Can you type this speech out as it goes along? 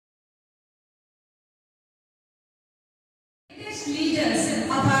leaders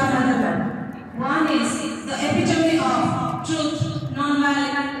of our motherland. One is the epitome of truth,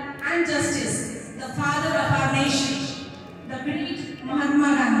 non-violence, and justice, the father of our nation, the great Mahatma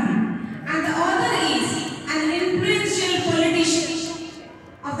Gandhi. And the other is an influential politician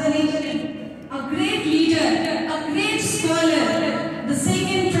of the nation, a great leader, a great scholar, the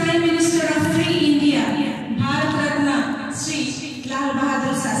second Prime Minister of Free India, Bharat Ratna, Shri Lal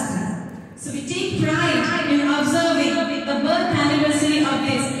Bahadur Shastri. So we take pride in observing the birth anniversary of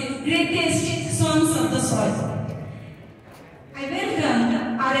this greatest sons of the soil. I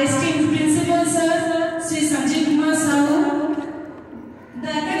welcome our esteemed principal sir, Sri Sanjay Kumar Sahu, the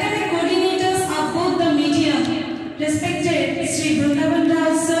academic coordinators of both the medium, respected Sri Vrindavan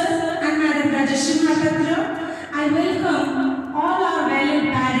Rao sir and Madam Rajashri Mahapatra. I welcome all our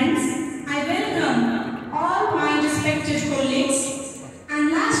valued parents. I welcome all my respected colleagues.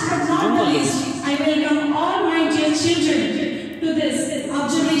 And last but not the least, I welcome all my dear children to this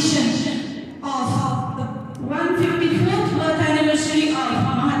observation of the 154th birth anniversary of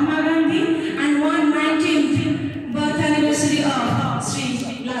Mahatma Gandhi and 119th birth anniversary of Sri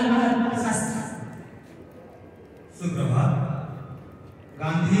Lal Bahadur Shastri. सुप्रभात।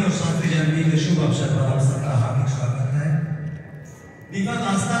 गांधी और शास्त्री जयंती के शुभ अवसर पर आप सबका हार्दिक स्वागत है। दीपक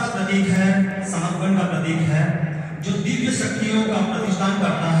आस्था का प्रतीक है, समर्पण का प्रतीक है, जो दिव्य शक्तियों का प्रतिष्ठान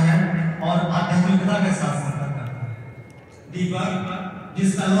करता है और आध्यात्मिकता के साथ संपर्क करता है। दीपक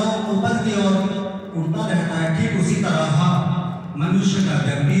जिसका लौ ऊपर की ओर उड़ता रहता है, ठीक उसी तरह मनुष्य का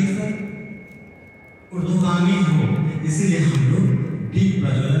व्यक्तित्व ऊर्ध्वगामी हो, इसीलिए हम लोग दीप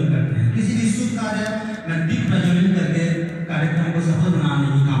प्रज्वलन करते हैं। किसी भी शुभ कार्य में दीप प्रज्वलन करके कार्यक्रम को सफल बनाने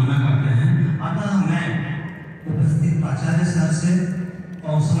की कामना करते हैं। अतः मैं उपस्थित आचार्य सर से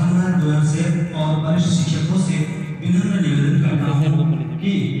और समन्वय द्वय से और वरिष्ठ शिक्षकों से विनम्र निवेदन करता हूँ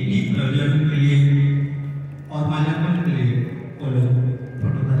कि दीप प्रज्वलन के लिए और माल्यार्पण के लिए वो लोग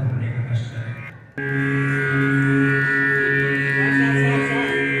फोटो बनाने का कष्ट करें।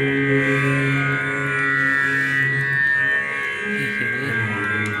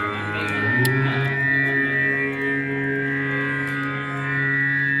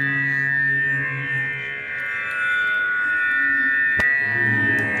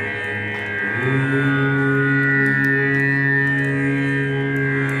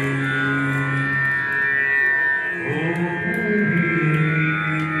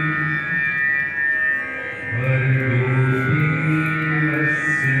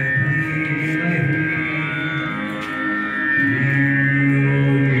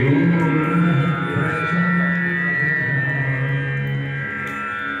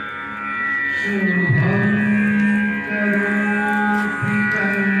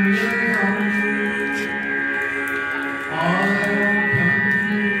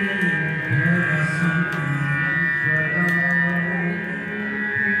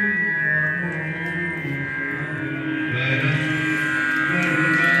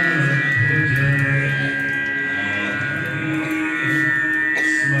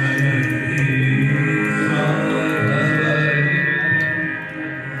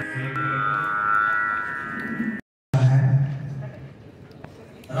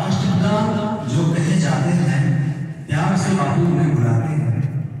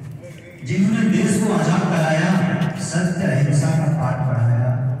 जिन्होंने देश को आजाद कराया, सत्य अहिंसा का पाठ पढ़ाया,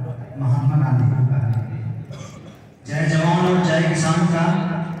 महात्मा गांधी को कहा जय जवान और जय किसान का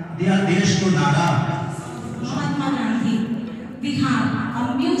दिया देश को नारा। Mahatma Gandhi, we have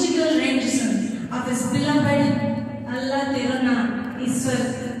a musical rendition of his beloved Allah Tera Naam Ishwar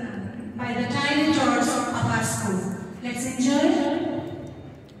by the tiny tots of our school. Let's enjoy.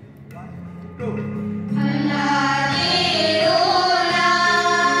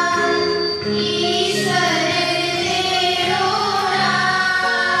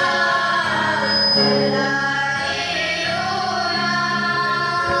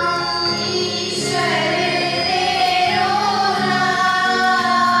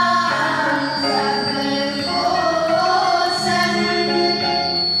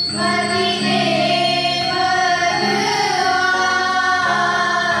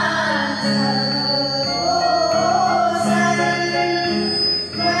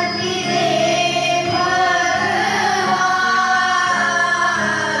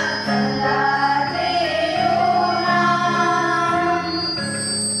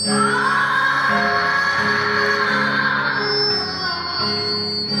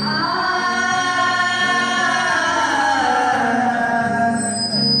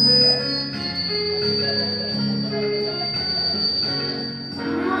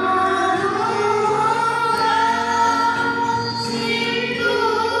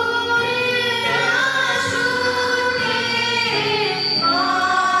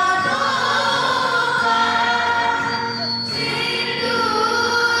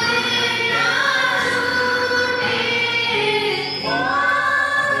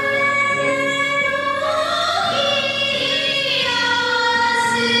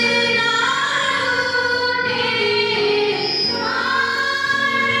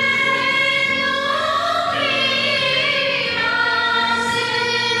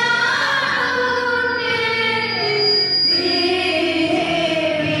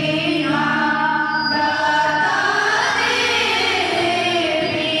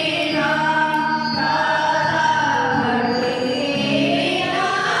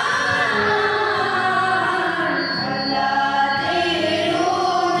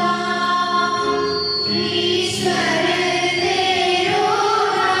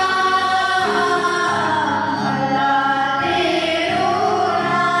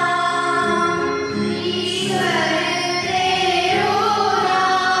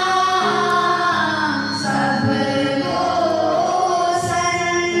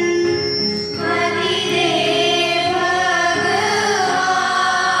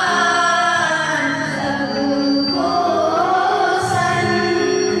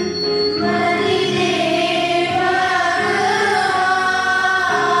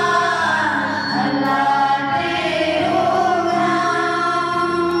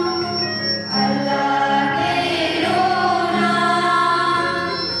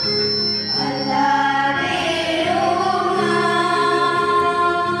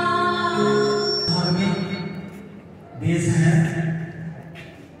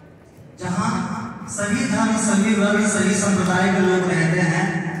 सभी धर्म, सभी वर्ग, सभी संप्रदाय के लोग रहते हैं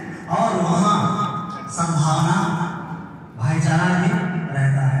और वहाँ सद्भावना, भाईचारा भी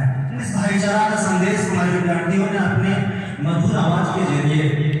रहता है। इस भाईचारा का संदेश हमारे विद्यार्थियों ने अपने मधुर आवाज के जरिए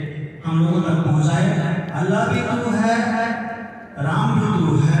हम लोगों तक पहुँचाए। अल्लाह भी तू है, राम भी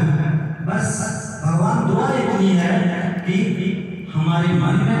तू है, बस भगवान दुआ इतनी है कि हमारे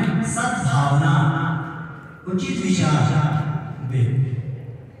मन में सद्भावना, उचित विचार दे।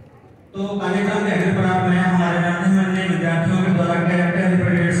 तो कार्यक्रम के अगले पड़ाव में हमारे नन्हे विद्यार्थियों के द्वारा कैरेक्टर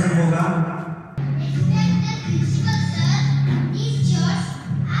रिप्रेजेंटेशन होगा।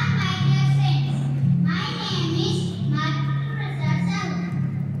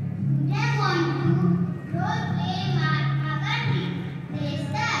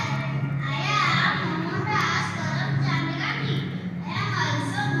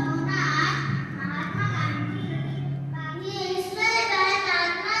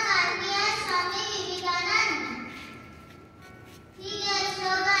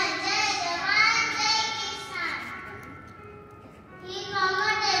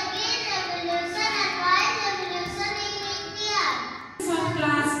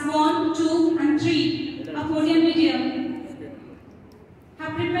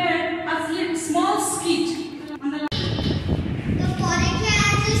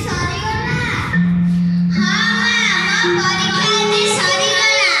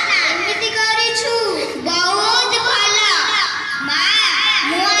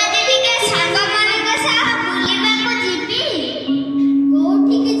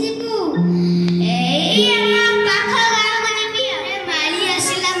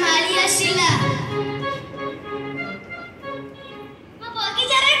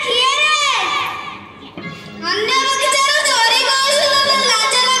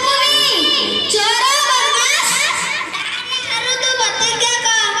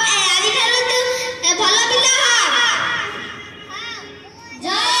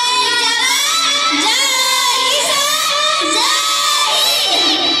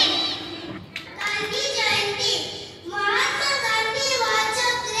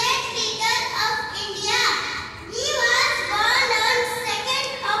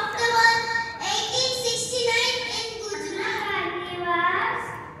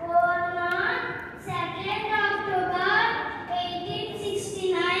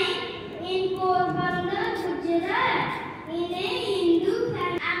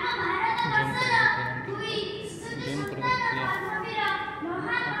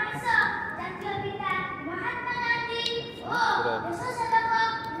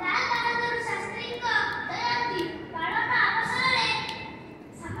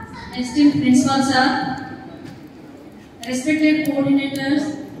 Esteemed Principal Sir, respected coordinators,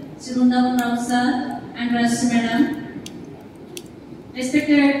 Sir Sir and Rajshri Madam,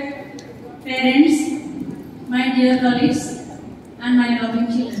 respected parents, my dear colleagues and my loving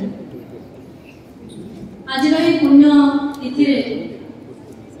children. आज भाई पुण्य तिथि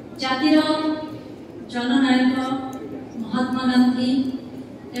जातिर जननायक महात्मा गांधी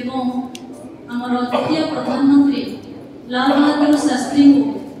एवं आमर द्वितीय प्रधानमंत्री लाल बहादुर शास्त्री को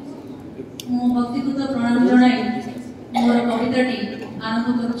मो भक्तिगत प्रणाम जणाई मोर कविताटी आरंभ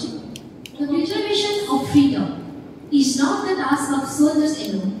करुछि। The preservation of freedom is not the task of soldiers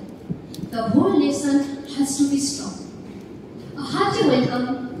alone. The whole nation has to be strong. A hearty welcome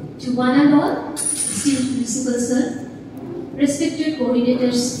to one and all, esteemed Principal Sir, respected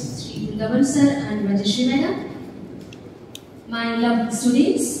coordinators Sri Vrindavan Sir and Rajshri Madam, my loved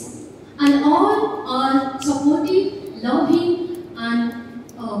students, and all our supportive, loving, and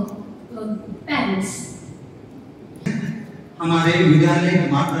parents. हमारे विद्यालय के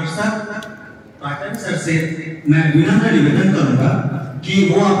मार्गदर्शक प्राचार्य sir से मैं विनम्र निवेदन करूंगा कि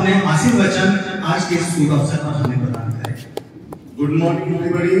वो अपने आशीर्वचन आज के शुभ अवसर पर हमें प्रदान करें। Good morning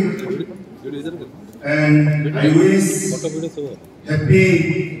everybody and I wish happy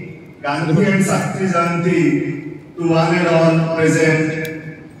Gandhi and Shastri Jayanti to one and all present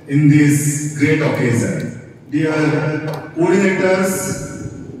in this great occasion. Dear coordinators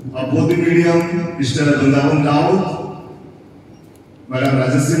of both the medium, Mr. Vrindavan Raut, Madam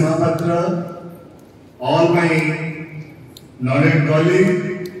Rajshri Mahapatra, all my noted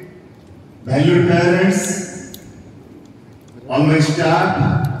colleagues, valued parents, all my staff,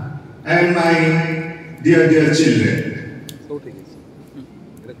 and my dear children.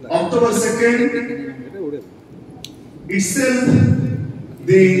 October 2nd itself,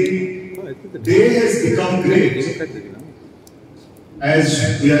 the day has become great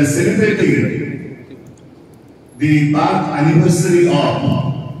as we are celebrating the birth anniversary of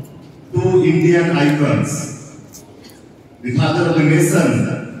two Indian icons, the father of the nation,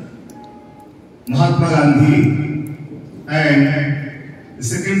 Mahatma Gandhi and the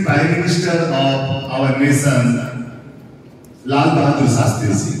second Prime Minister of our nation, Lal Bahadur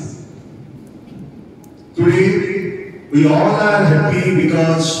Shastri. Today, we all are happy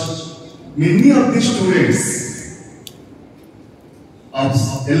because many of the students of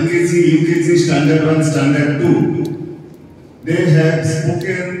LKG, UKG, Standard 1, Standard 2, they have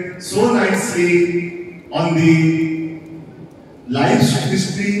spoken so nicely on the life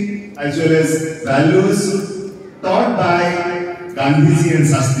history as well as values taught by Gandhi and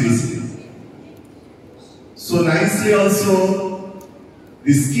Shastri. So nicely also,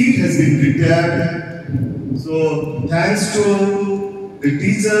 the skit has been prepared. So thanks to the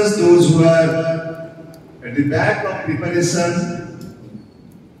teachers, those who are at the back of preparation.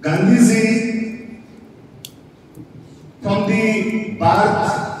 Gandhiji, from the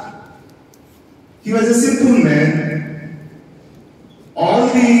birth, he was a simple man. All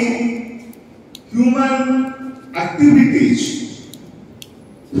the human activities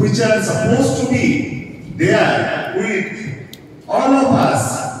which are supposed to be there with all of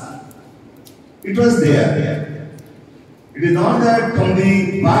us, it was there. It is not that from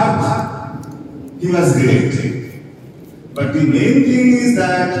the birth he was great. But the main thing is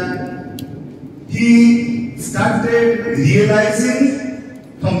that he started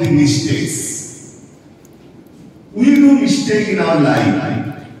realizing from the mistakes. We do mistake in our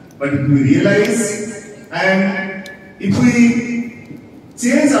life, but if we realize and if we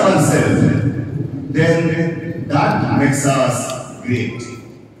change ourselves, then that makes us great.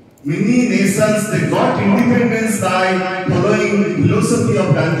 Many nations, they got independence by following the philosophy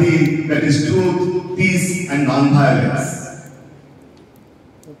of Gandhi, that is truth, peace and non-violence.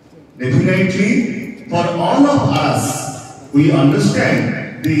 Definitely, for all of us, we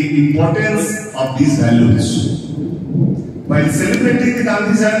understand the importance of these values. While celebrating the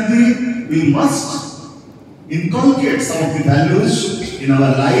Gandhi Jayanti, we must inculcate some of the values in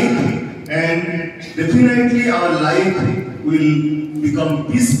our life, and definitely our life will become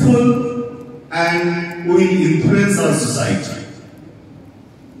peaceful and will influence our society.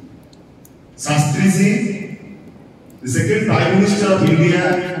 Shastri, the second Prime Minister of India,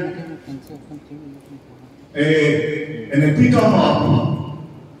 an epitome of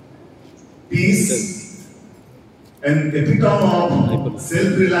peace, an epitome of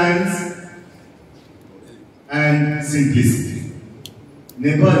self-reliance and simplicity.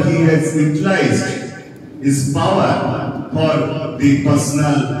 Never he has utilized his power for the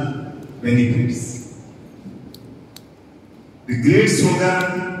personal benefits. The great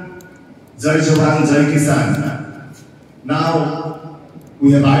slogan, Jai Jawan, Jai Kisan. Now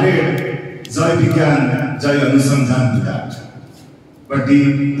we have added Jai Vigyan, Jai Anusandhan to that. But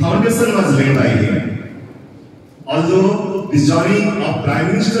the foundation was laid by him. Although the journey of Prime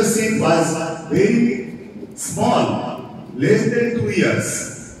Ministership was very small, less than 2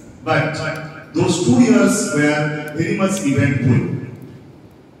 years, but those 2 years were very much eventful.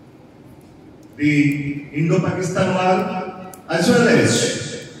 The Indo-Pakistan War, as well as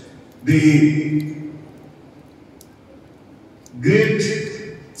the great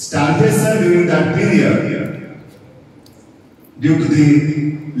starvation during that period due to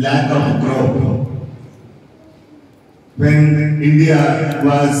the lack of crop. When India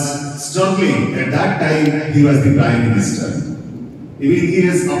was struggling, at that time he was the Prime Minister. Even he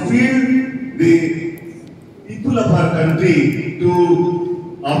has appealed the people of our country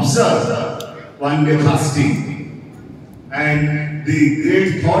to observe one-day fasting. And the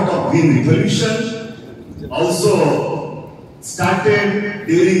great thought of Green Revolution also started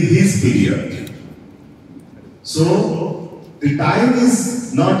during his period. So, the time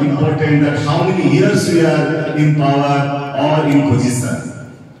is not important that how many years we are in power or in position,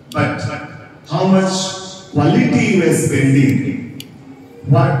 but how much quality we are spending,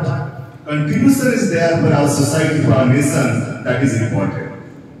 what contribution is there for our society, for our nation, that is important.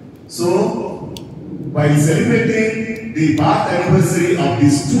 So, while celebrating the birth anniversary of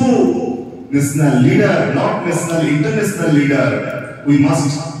these two national leaders, not national, international leaders, we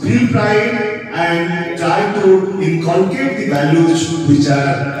must feel pride and try to inculcate the values which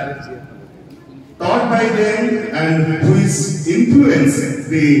are taught by them and which influence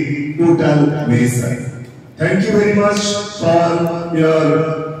the total nation. Thank you very much for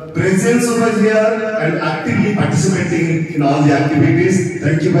your presence over here and actively participating in all the activities.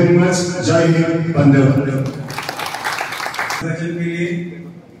 Thank you very much. Jai Hind, Vande Mataram. के लिए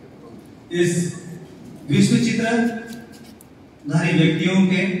इस विश्व चित्र धारी व्यक्तियों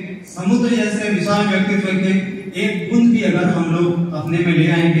के समुद्र जैसे विशाल व्यक्तित्व के एक बूंद भी अगर हम लोग अपने में ले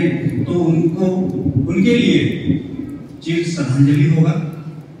आएंगे तो उनके लिए चिर श्रद्धांजलि होगा।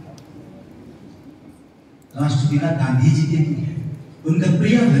 राष्ट्रपिता गांधी जी के की है। उनका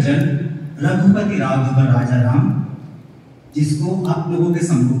प्रिय भजन रघुपति राघव राजा राम, जिसको आप लोगों के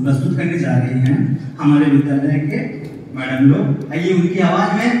सम्मुख प्रस्तुत करने जा रहे हैं हमारे विद्यालय के मैडम लोग। आइए उनकी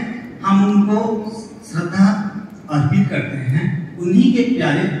आवाज में हम उनको श्रद्धा अर्पित करते हैं उन्हीं के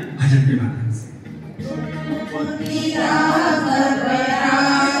प्यारे भजन के माध्यम से।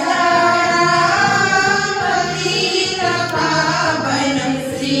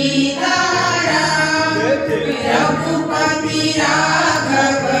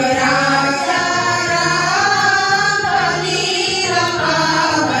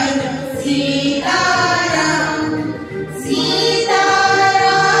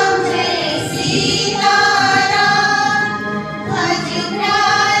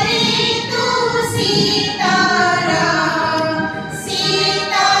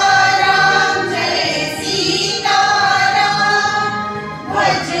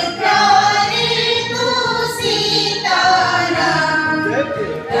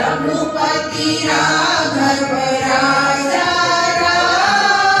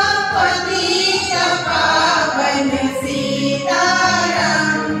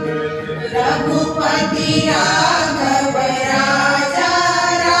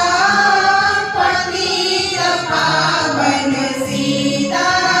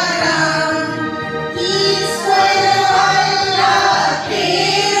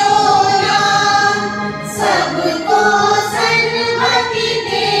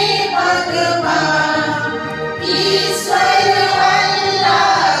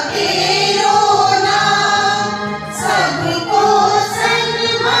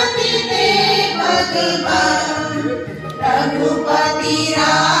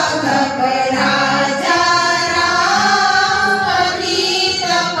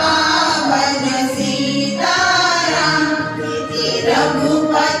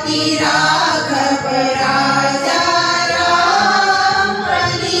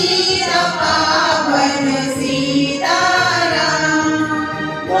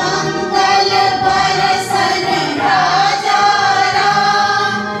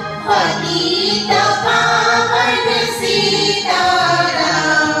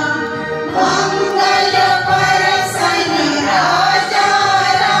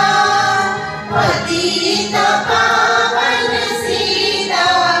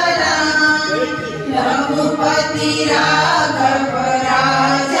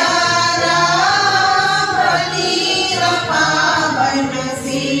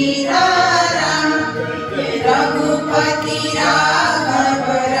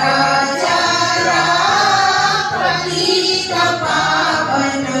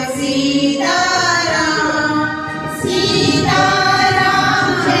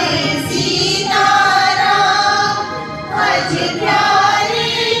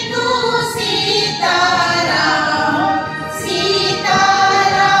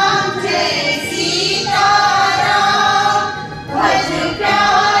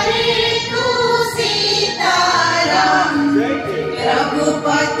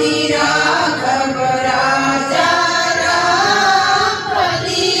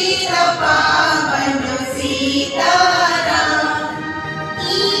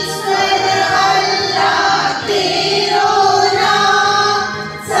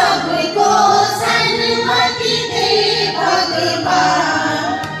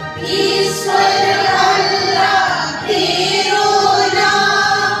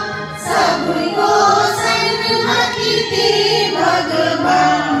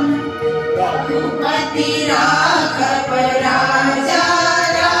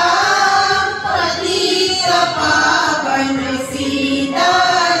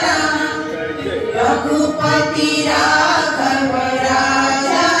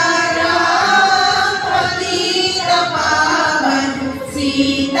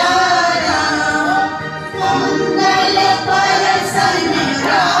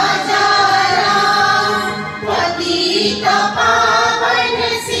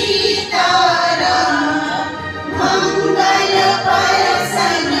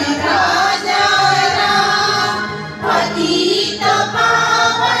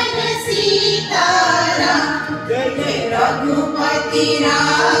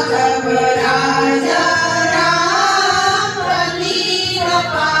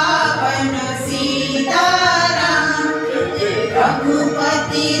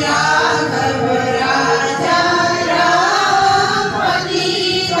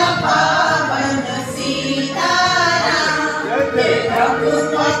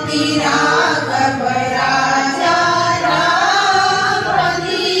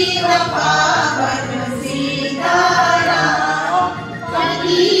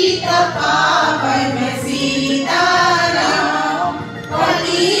 पावन सी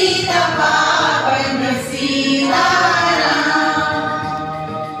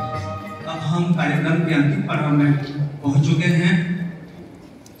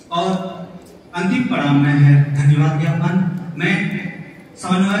और अंतिम पड़ाव में है धन्यवाद ज्ञापन। मैं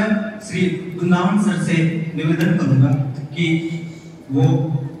समन्वयक श्री वृंदावन सर से निवेदन करूंगा कि वो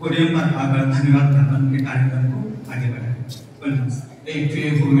पोडियम पर आकर धन्यवाद ज्ञापन के कार्यक्रम को आगे बढ़ाएं। A few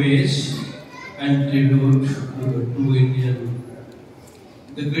homage and tribute to Indian,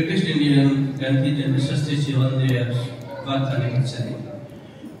 the greatest Indian, Gandhi and Shastri on their birth anniversary.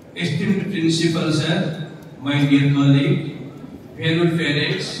 Esteemed principal sir, my dear colleague, valued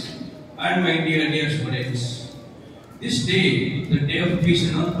parents, and my dear students. This day, the day of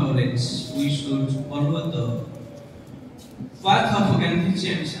peace and tolerance, we should follow the path of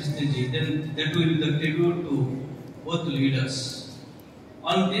Gandhi and Shastri. Then that will be the tribute to both leaders.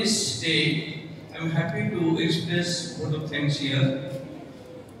 On this day, I am happy to express a vote of thanks here.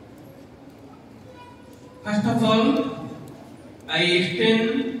 First of all, I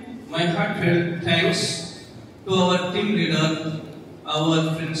extend my heartfelt thanks to our team leader,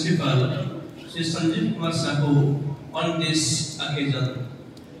 our principal, Shri Sanjeev Kumar Sahu, on this occasion.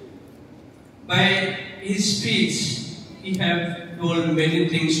 By his speech, he have told many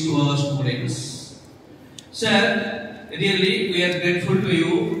things to our students. Sir, really, we are grateful to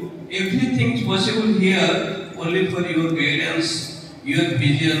you. Everything possible here only for your guidance, your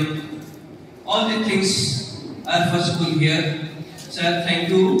vision. All the things are possible here. Sir, thank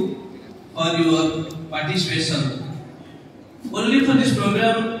you for your participation. Only for this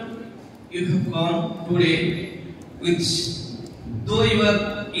program you have come today, which though you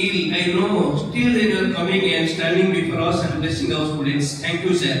are ill, I know, still you are coming and standing before us and blessing our students. Thank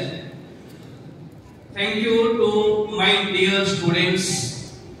you, sir. Thank you to my dear students.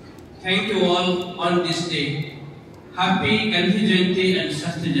 Thank you all on this day. Happy Gandhi Jayanti and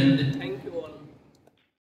Shastri Jayanti.